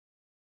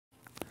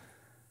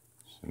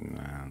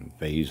some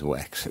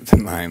beeswax at the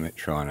moment,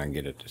 trying to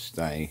get it to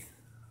stay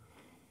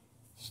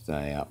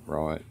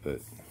upright, but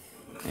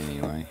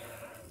anyway,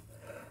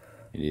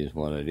 it is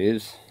what it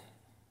is.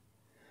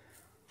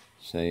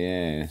 So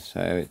yeah,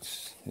 so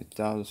it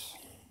does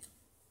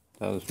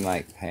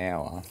make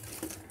power,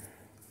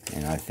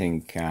 and I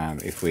think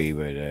if we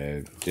were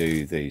to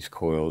do these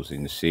coils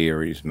in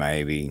series,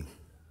 maybe,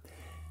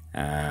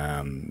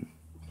 and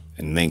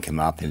link them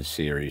up in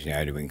series, you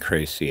know, to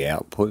increase the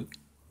output,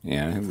 you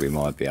know, we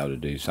might be able to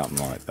do something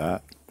like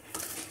that.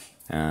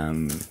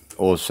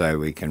 Also,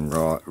 we can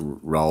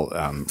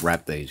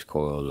wrap these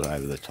coils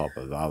over the top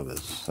of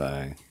others,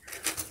 so,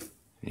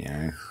 you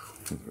know,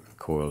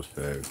 coils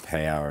for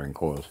power and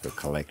coils for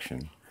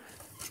collection.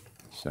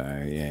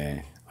 So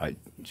yeah, I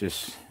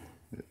just,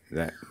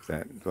 that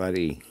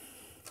bloody,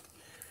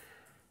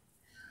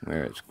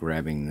 where it's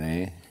grabbing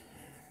there,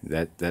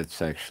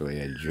 that's actually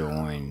a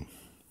join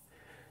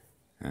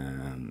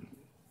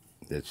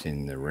that's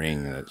in the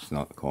ring that's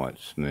not quite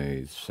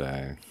smooth.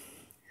 So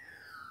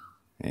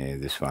yeah,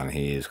 this one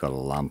here's got a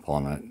lump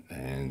on it,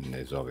 and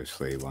there's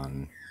obviously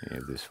one, yeah,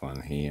 this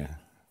one here.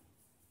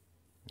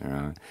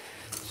 Alright,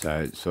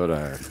 so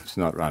it's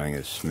not running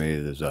as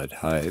smooth as I'd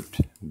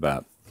hoped,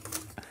 but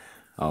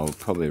I'll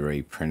probably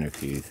reprint a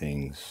few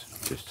things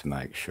just to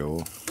make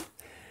sure.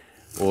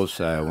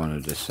 Also, I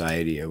wanted to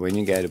say to you, when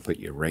you go to put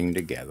your ring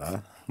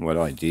together, what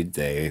I did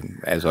there,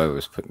 as I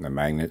was putting the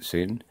magnets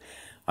in,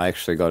 I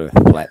actually got a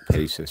flat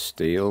piece of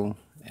steel,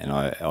 and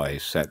I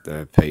sat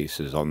the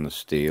pieces on the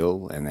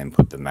steel and then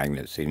put the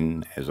magnets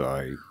in as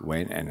I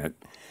went, and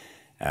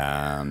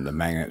the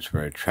magnets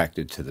were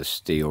attracted to the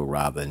steel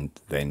rather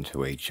than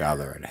to each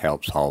other. It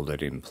helps hold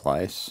it in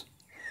place.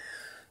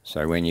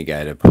 So when you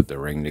go to put the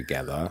ring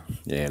together,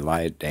 yeah,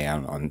 lay it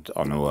down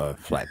onto a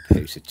flat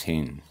piece of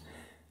tin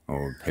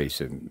or a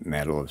piece of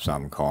metal of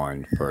some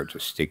kind for it to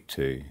stick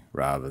to,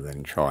 rather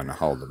than trying to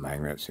hold the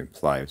magnets in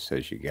place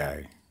as you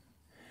go.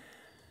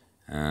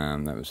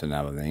 That was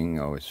another thing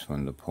I just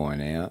wanted to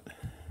point out.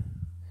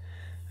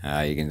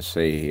 You can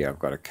see here I've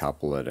got a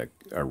couple that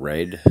are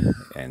red,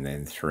 and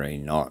then 3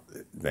 not,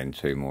 then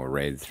 2 more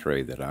red,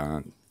 3 that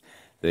aren't.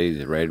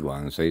 These red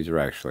ones, these are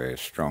actually a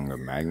stronger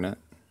magnet,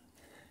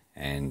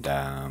 and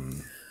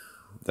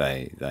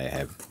they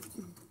have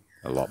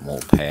a lot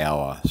more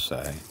power,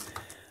 so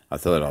I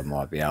thought I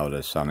might be able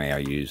to somehow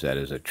use that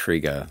as a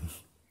trigger.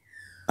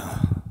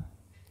 Oh,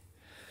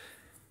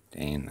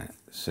 damn that.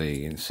 So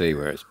you can see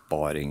where it's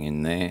biting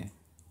in there.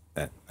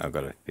 That I've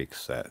got to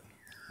fix that.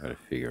 I've got to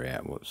figure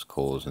out what's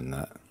causing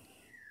that.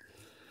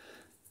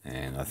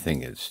 And I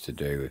think it's to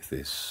do with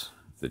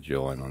the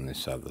joint on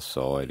this other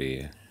side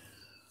here.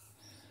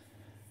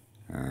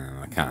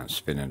 I can't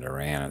spin it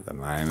around at the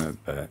moment,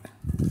 but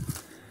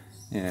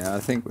yeah, I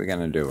think we're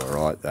going to do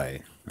alright though.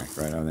 I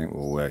think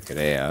we'll work it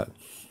out.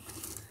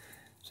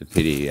 It's a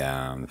pity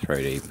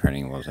 3D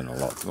printing wasn't a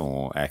lot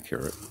more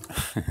accurate.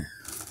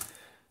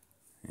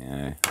 You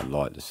know, I'd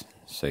like to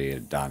see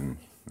it done.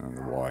 And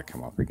the wire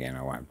come up again,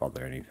 I won't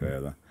bother any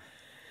further.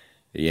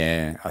 But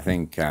yeah, I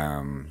think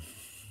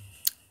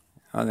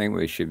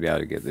we should be able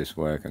to get this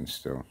working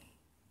still.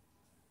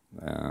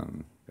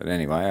 But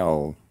anyway,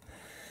 I'll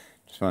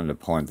just wanted to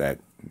point that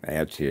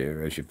out to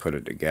you as you put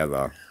it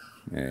together.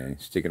 Yeah,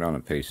 stick it on a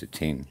piece of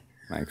tin,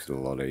 makes it a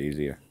lot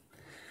easier.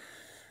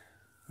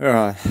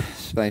 Alright,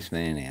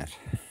 Spaceman out.